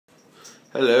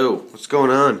Hello, what's going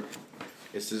on?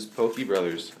 This is Pokey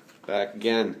Brothers, back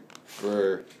again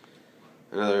for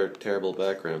another terrible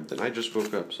background. Then I just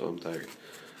woke up, so I'm tired.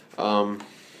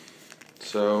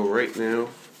 So right now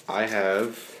I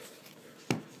have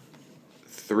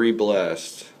 3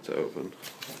 blasts to open.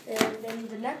 And in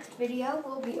the next video,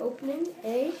 we'll be opening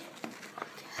a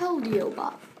Keldeo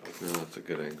box. No, that's a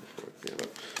good angle for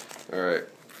it. Yeah. Alright,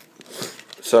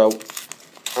 so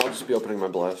I'll just be opening my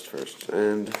blast first,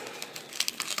 and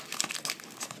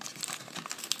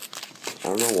I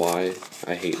don't know why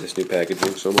I hate this new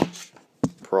packaging so much.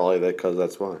 Probably because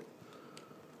that's why.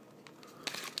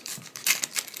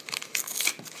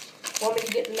 Want me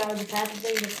to get them out of the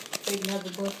packaging just so you can have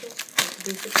the blister?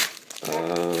 Nah.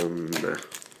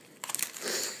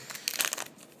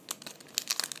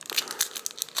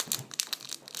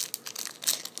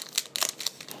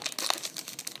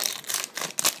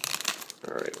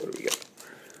 Alright, what do we got?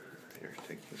 Here,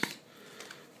 take this.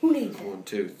 Who needs it? 1,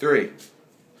 2, 3.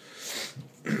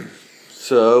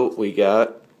 So we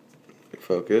got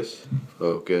focus.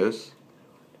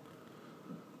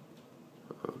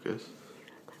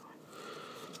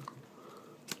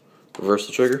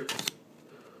 Reversal trigger.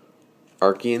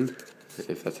 Arcean,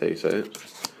 if that's how you say it.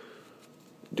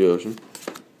 Duocean.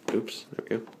 Oops, there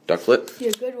we go. Ducklet. See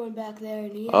a good one back there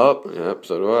in the end. Oh, yep,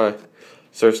 so do I.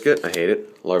 Surskit, I hate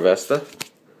it. Larvesta.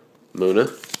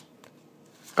 Muna.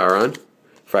 Aron.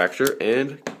 Fracture,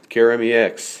 and Kyurem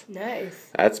EX. Nice.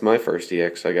 That's my first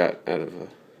EX I got out of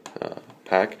a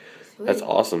pack. Sweet. That's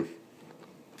awesome.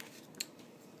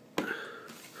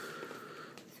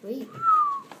 Sweet.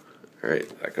 Alright,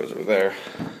 that goes over there.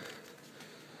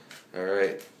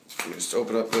 Alright, let me just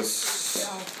open up this.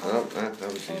 Oh, that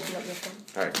was easy. Open up this one.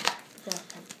 Alright.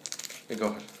 Hey, go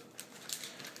ahead.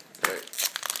 Alright.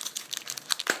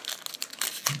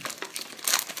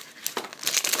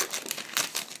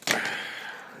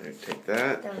 Take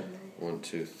that. 1,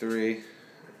 2, 3.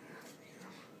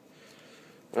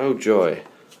 Oh joy.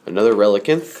 Another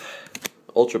Relicanth.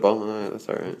 Ultra Ball. That's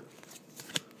alright.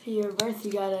 For your birth,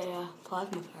 you got a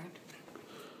plasma card.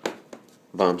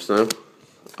 Bomb Snow.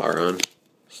 Aron.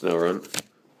 Snorunt.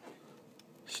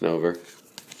 Snover.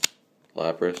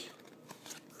 Lapras.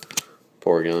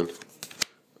 Porygon.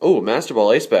 Oh, Master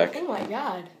Ball Ace Pack. Oh my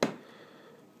god.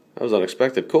 That was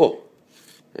unexpected. Cool.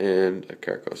 And a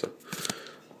Caracosa.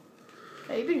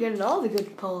 Hey, you've been getting all the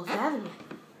good pulls, haven't you?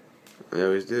 I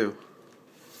always do.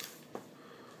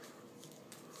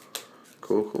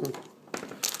 Cool.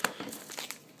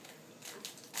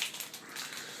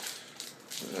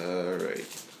 Alright.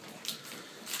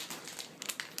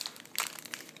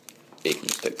 Yeah, you can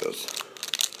just take those.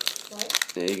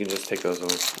 What? Yeah, you can just take those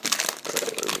off.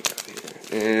 Alright, let me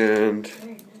go here. And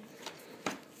Very nice.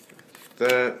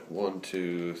 that. 1,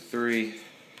 2, 3.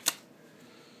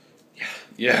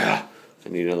 Yeah. I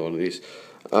need another one of these.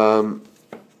 I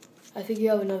think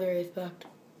you have another ace back.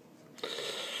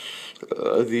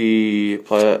 The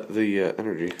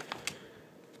energy.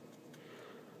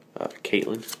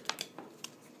 Caitlyn.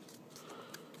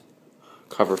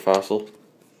 Cover Fossil.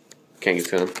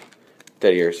 Kangaskhan.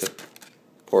 Teddiursa.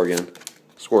 Porygon.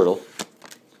 Squirtle.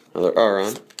 Another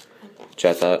Aron.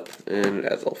 Chatot. And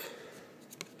Azelf.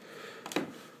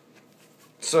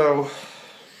 So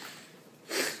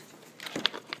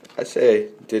I say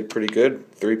did pretty good.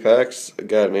 3 packs. I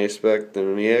got an Ace Spec, then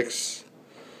an EX.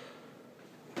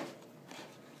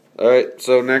 Alright,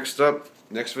 so next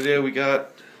video we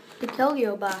got The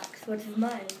Keldeo box, which is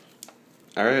mine.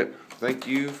 Alright, thank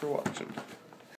you for watching.